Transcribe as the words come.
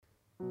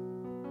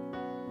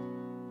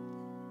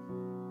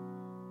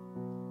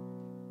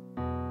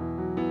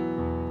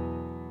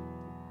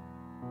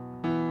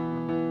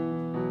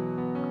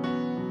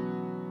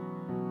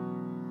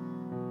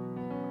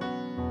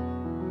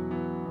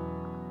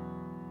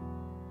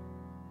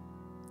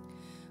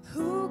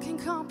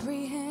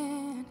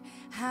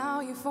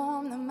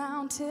formed the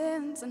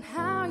mountains and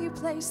how you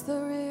placed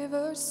the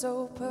rivers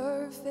so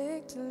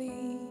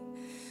perfectly.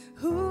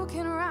 Who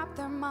can wrap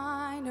their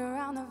mind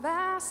around the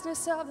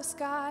vastness of the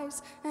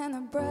skies and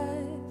the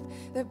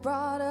breath that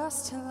brought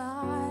us to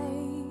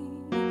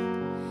life?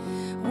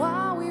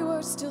 While we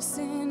were still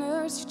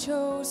sinners, you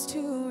chose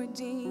to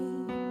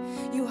redeem.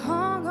 You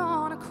hung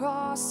on a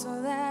cross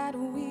so that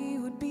we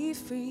would be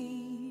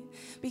free.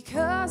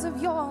 Because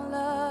of your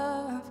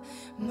love,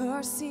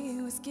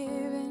 mercy was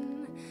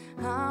given.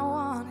 I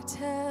want to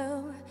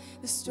tell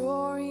the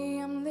story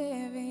I'm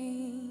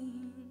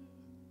living.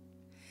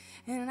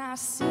 And I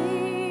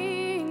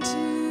sing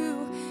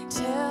to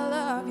tell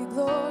of your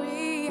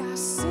glory. I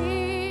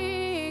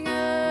sing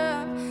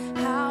of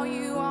how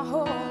you are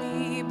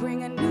holy.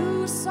 Bring a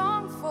new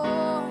song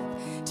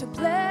forth to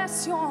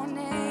bless your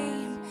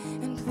name.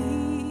 And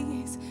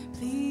please,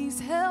 please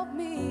help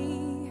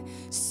me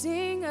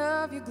sing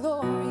of your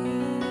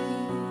glory.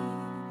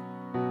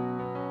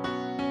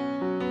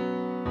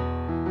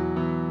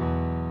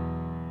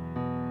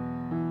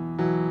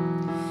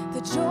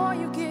 The joy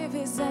you give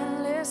is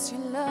endless,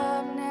 your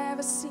love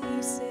never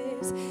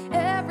ceases.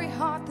 Every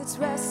heart that's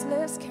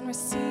restless can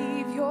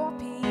receive your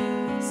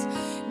peace.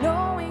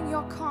 Knowing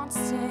you're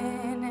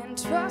constant and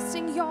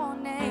trusting your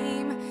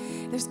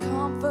name, there's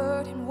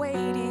comfort in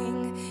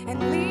waiting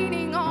and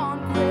leaning on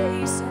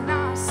grace. And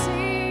I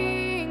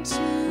sing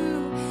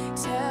to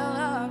tell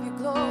of your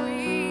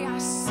glory. I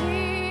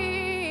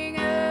sing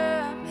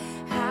of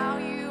how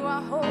you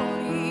are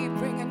holy.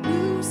 Bring a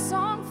new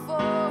song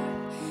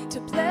forth to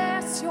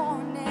bless your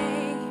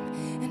name.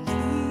 And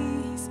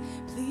please,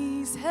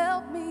 please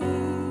help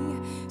me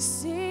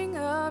sing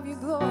of your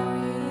glory.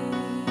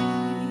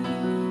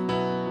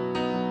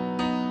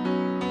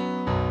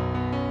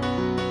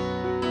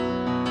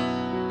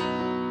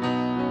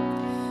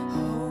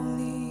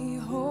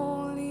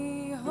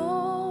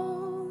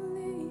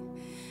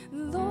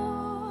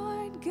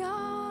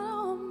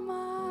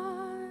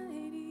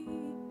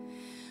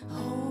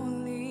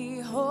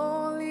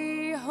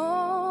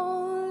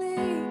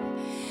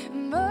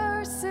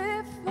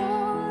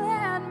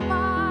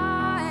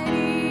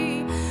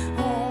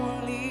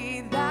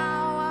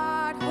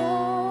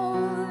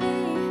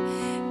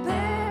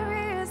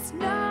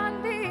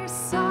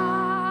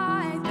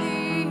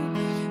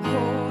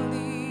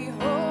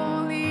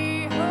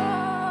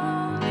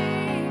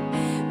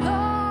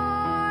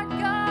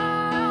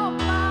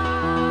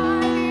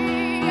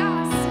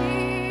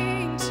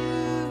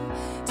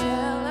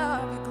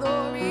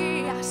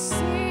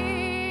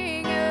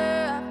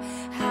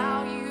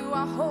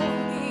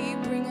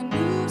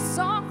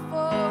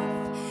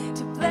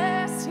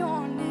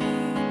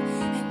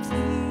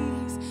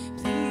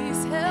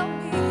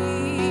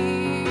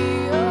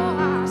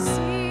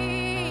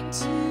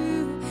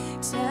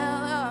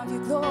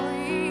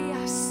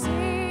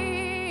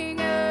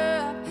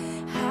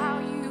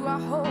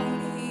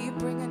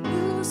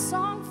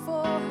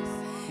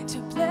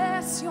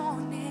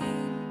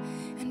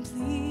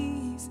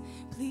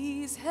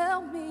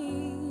 Help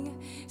me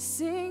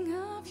sing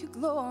of your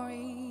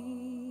glory.